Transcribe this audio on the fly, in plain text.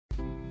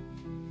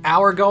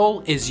Our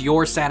goal is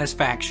your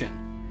satisfaction.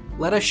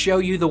 Let us show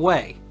you the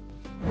way.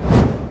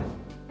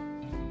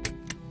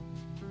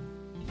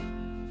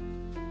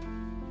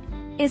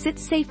 Is it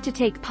safe to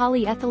take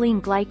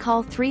polyethylene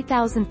glycol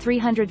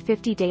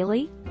 3350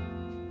 daily?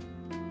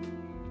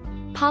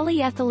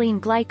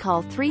 Polyethylene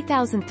glycol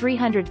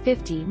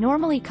 3350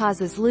 normally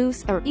causes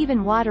loose or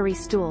even watery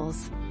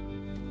stools.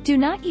 Do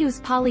not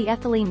use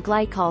polyethylene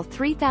glycol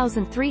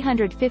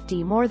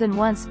 3350 more than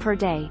once per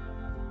day.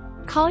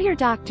 Call your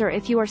doctor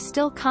if you are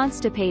still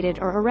constipated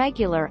or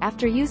irregular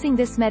after using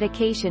this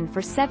medication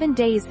for 7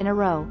 days in a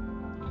row.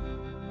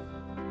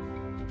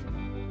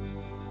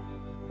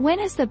 When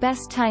is the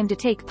best time to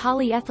take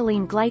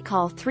polyethylene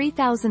glycol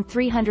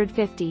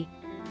 3350?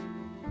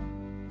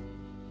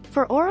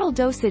 For oral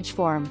dosage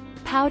form,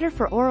 powder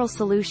for oral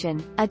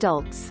solution,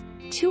 adults,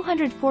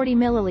 240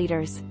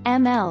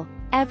 ml,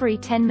 every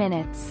 10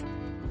 minutes.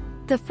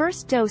 The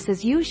first dose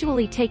is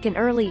usually taken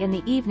early in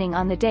the evening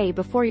on the day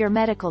before your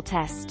medical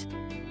test.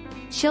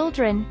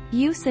 Children,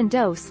 use and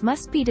dose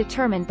must be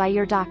determined by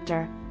your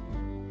doctor.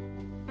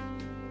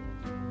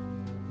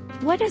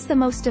 What is the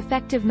most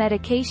effective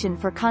medication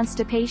for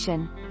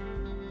constipation?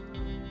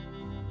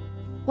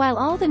 While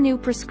all the new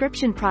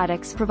prescription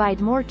products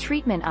provide more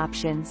treatment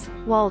options,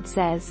 Wald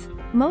says,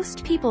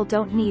 most people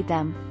don't need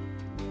them.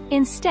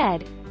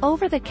 Instead,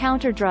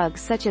 over-the-counter drugs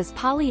such as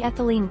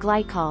polyethylene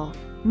glycol,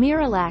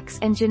 Miralax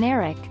and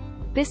generic,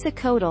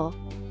 Bisacodyl,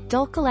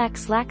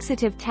 Dulcolax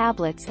laxative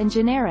tablets and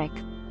generic,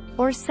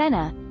 or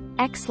Senna,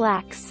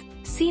 X-Lax,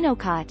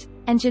 Senocot,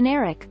 and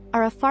generic,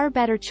 are a far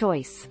better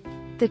choice.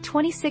 The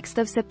 26th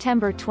of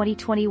September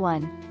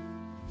 2021.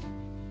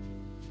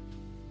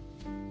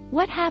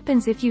 What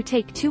happens if you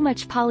take too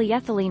much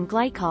polyethylene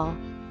glycol?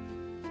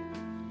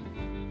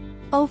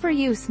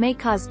 Overuse may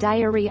cause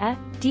diarrhea,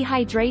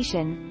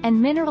 dehydration, and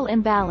mineral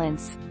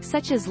imbalance,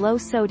 such as low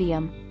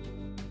sodium.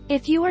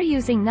 If you are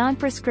using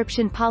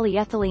non-prescription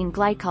polyethylene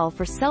glycol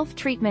for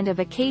self-treatment of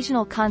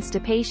occasional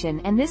constipation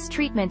and this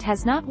treatment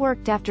has not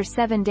worked after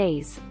 7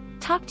 days,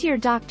 talk to your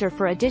doctor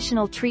for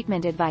additional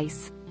treatment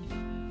advice.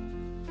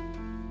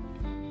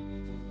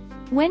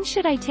 When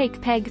should I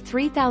take PEG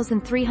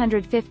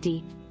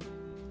 3350?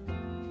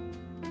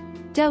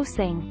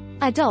 Dosing.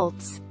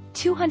 Adults,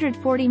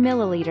 240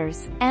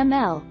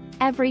 ml,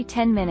 every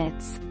 10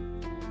 minutes.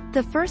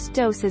 The first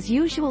dose is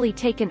usually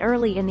taken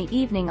early in the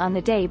evening on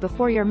the day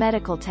before your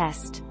medical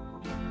test.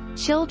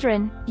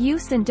 Children,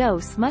 use and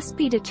dose must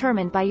be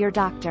determined by your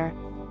doctor.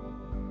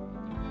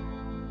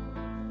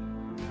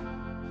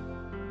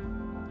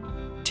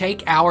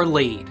 Take our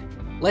lead.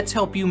 Let's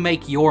help you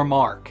make your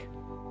mark.